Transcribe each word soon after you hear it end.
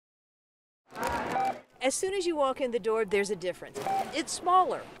As soon as you walk in the door, there's a difference. It's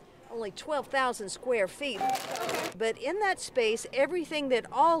smaller, only 12,000 square feet. But in that space, everything that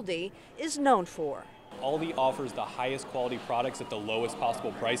Aldi is known for. Aldi offers the highest quality products at the lowest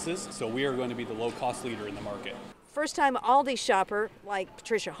possible prices, so we are going to be the low-cost leader in the market. First-time Aldi shopper, like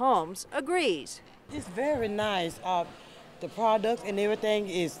Patricia Holmes, agrees. It's very nice. The products and everything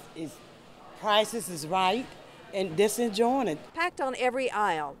is prices is right, and just enjoying it. Packed on every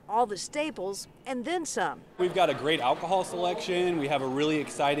aisle, all the staples, and then some. We've got a great alcohol selection. We have a really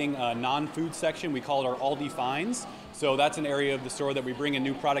exciting non-food section. We call it our Aldi Finds. So that's an area of the store that we bring in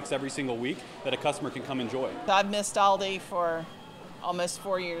new products every single week that a customer can come enjoy. I've missed Aldi for almost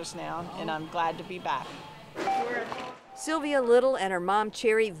 4 years now, and I'm glad to be back. Sylvia Little and her mom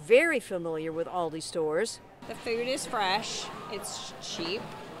Cherry very familiar with Aldi stores. The food is fresh, it's cheap,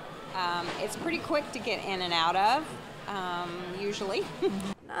 it's pretty quick to get in and out of, usually.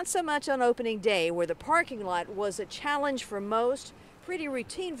 Not so much on opening day, where the parking lot was a challenge for most. Pretty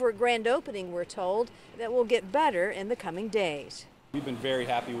routine for a grand opening, we're told, that will get better in the coming days. We've been very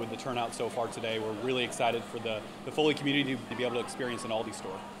happy with the turnout so far today. We're really excited for the Foley community to be able to experience an Aldi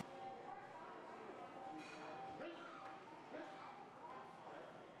store.